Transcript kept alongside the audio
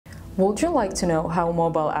Would you like to know how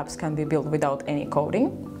mobile apps can be built without any coding?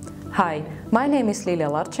 Hi, my name is Lilia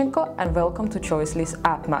Larchenko and welcome to Choicely's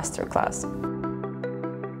App Masterclass.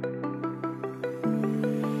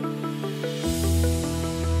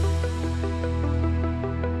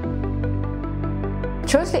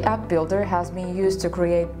 Choicely App Builder has been used to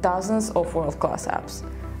create dozens of world-class apps,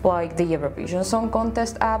 like the Eurovision Song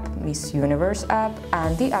Contest app, Miss Universe app,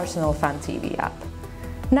 and the Arsenal Fan TV app.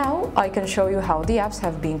 Now I can show you how the apps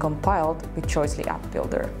have been compiled with Choicely App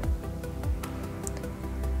Builder.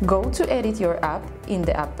 Go to edit your app in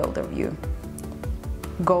the App Builder view.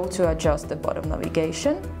 Go to adjust the bottom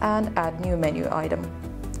navigation and add new menu item.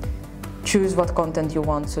 Choose what content you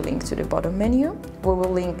want to link to the bottom menu. We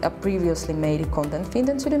will link a previously made content feed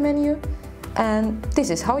into the menu, and this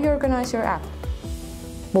is how you organize your app.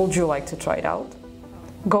 Would you like to try it out?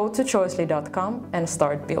 Go to choicely.com and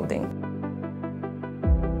start building.